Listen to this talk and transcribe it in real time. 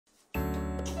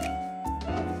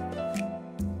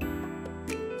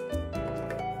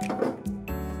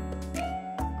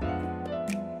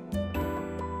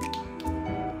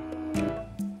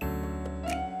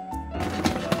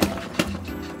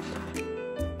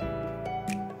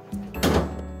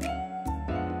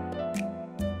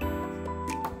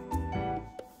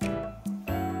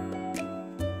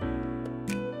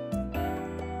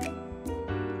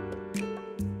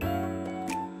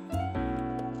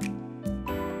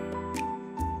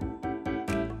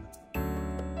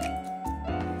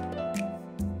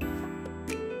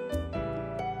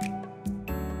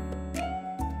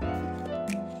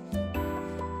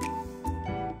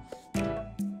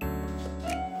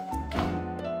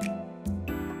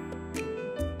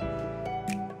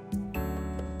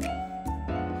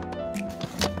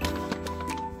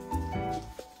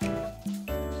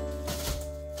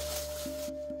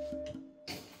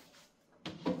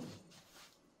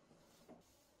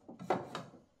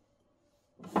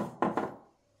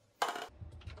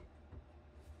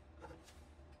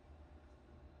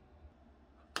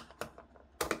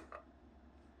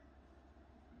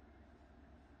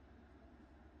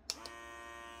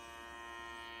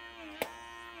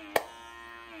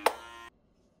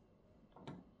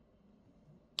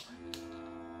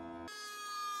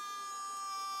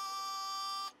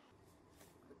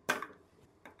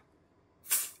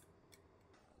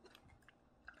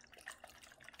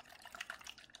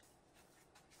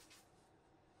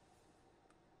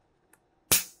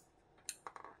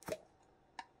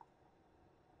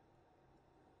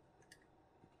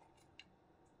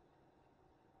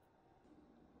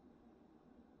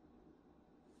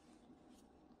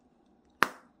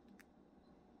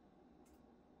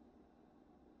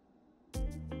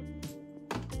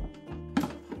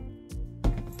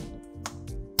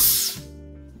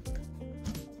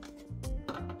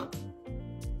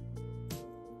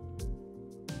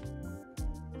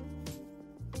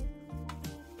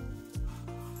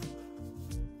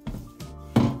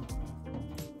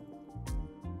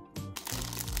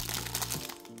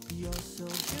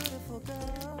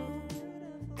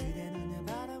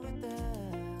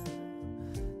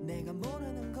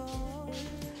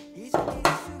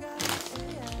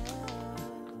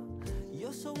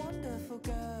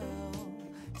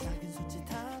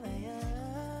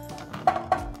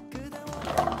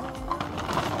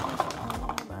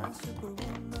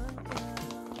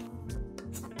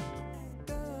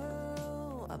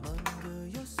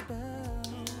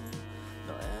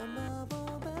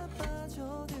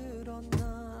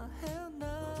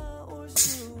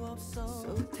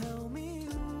Tell me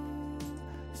you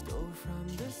stole from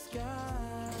the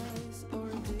skies, or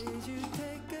did you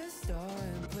take a star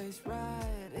and place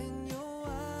right in your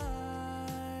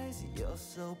eyes? You're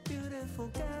so beautiful,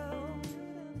 girl.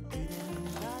 그대는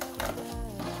나를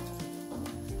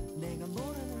내가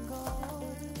모르는 걸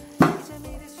이제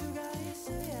믿을 수가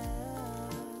있어야.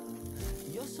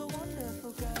 You're so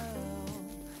wonderful, girl.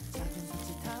 작은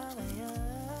손짓 하나야.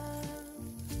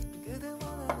 그대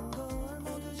원하는 걸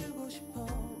모두 주고 싶어.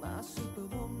 My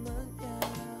superwoman, yeah.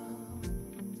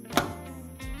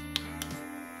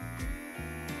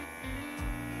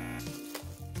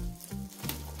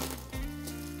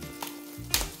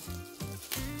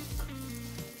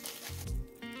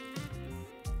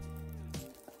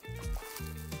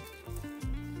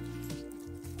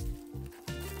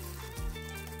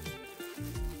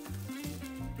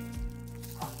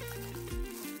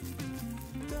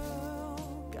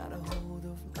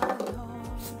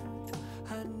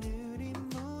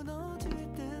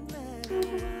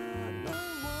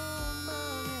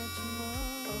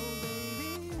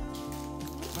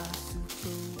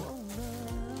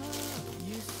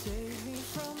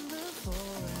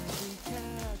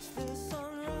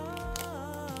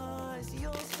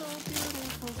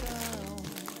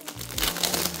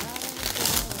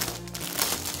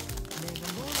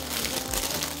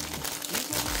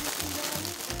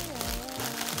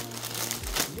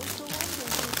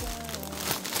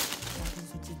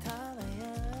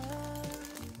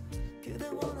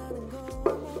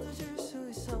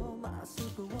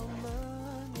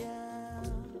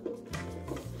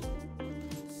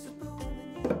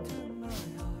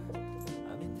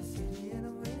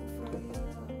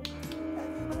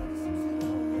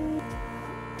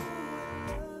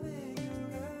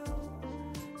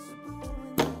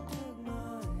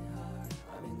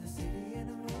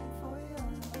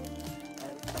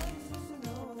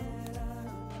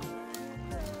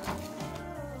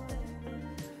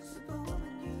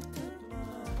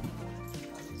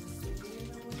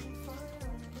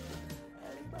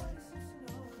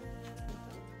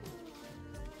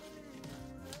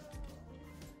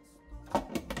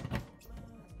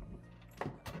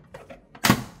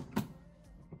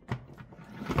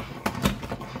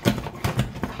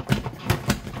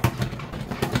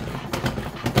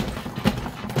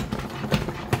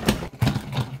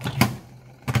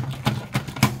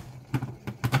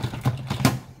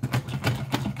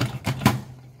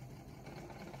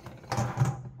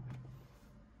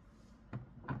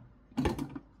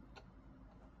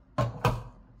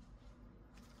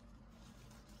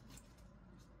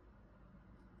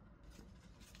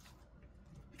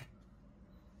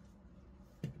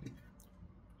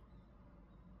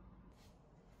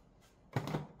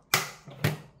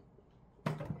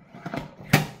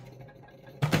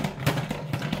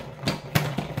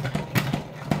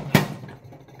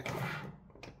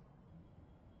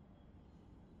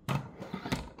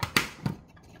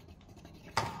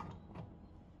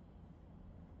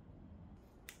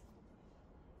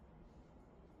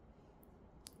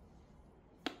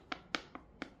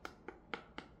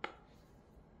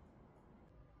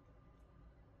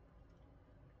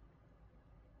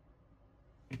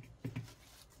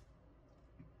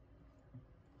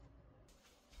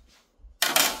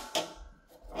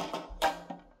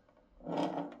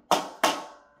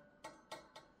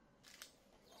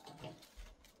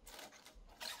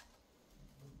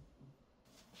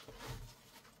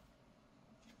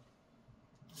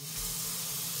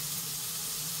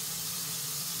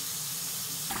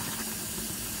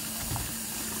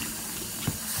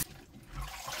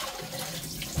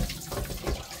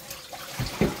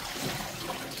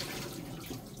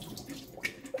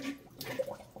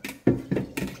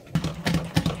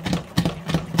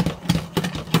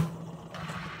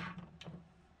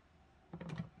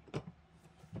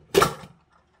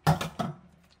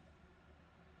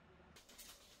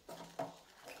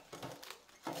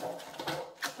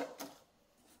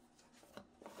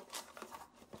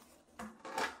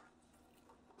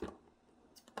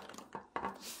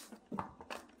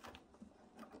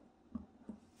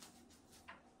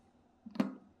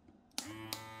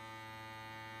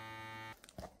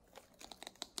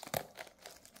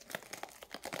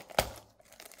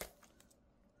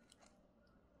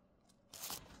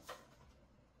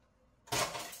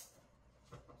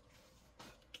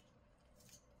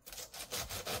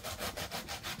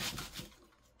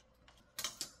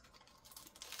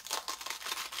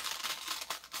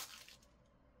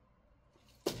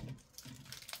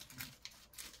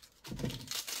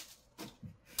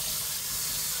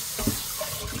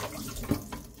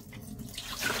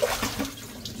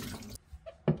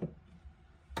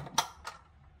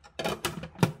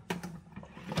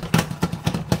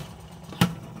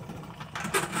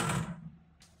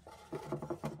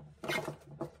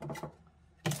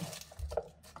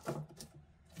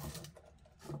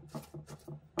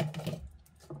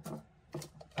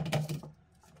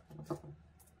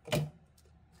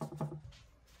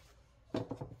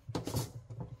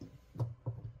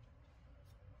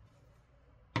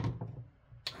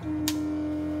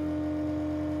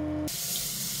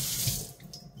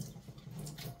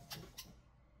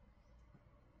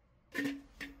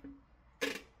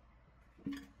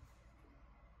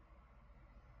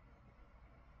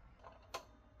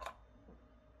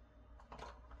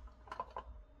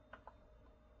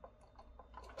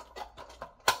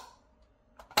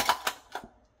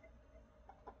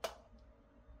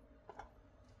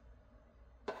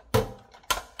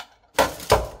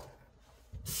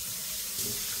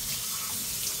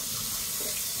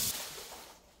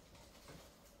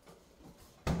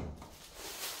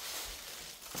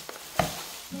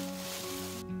 I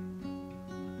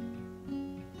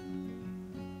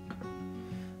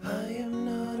am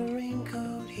not a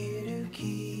raincoat here to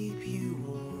keep you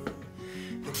warm.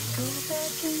 Then go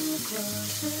back in the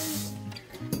closet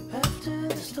after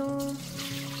the storm.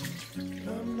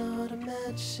 I'm not a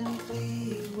match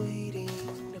simply waiting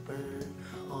to burn.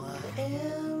 All I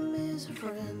am is a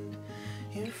friend,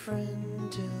 your friend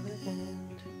till the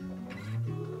end.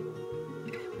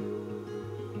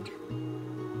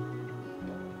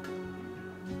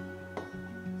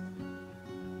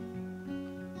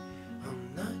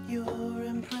 I'm not your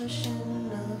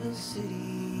impression of a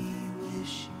city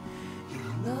wish. You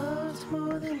loved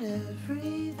more than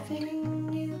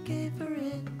everything you gave for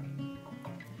it.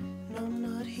 And I'm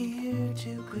not here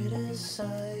to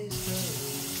criticize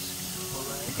those. All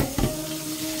I am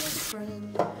is a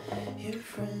friend, your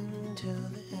friend till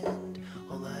the end.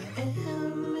 All I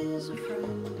am is a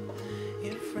friend,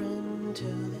 your friend till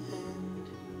the end.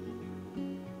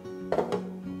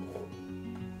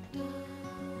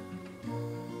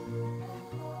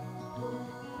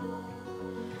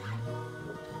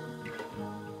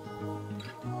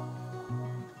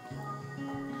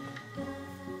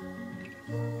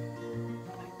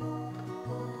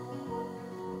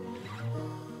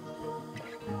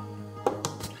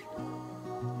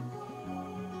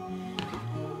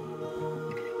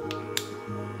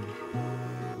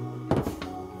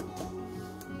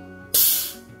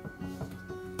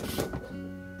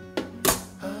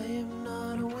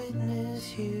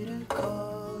 Here to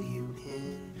call you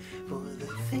in for the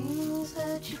things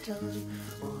that you done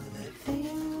or the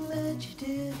thing that you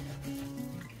did.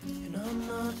 And I'm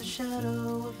not the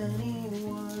shadow of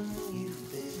anyone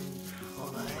you've been.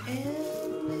 All I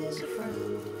am is a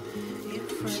friend, your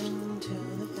friend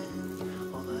till the end.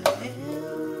 All I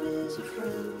am is a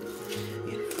friend,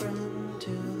 your friend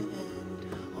till the end.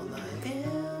 All I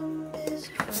am is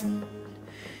a friend,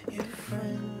 your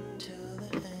friend till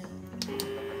the end.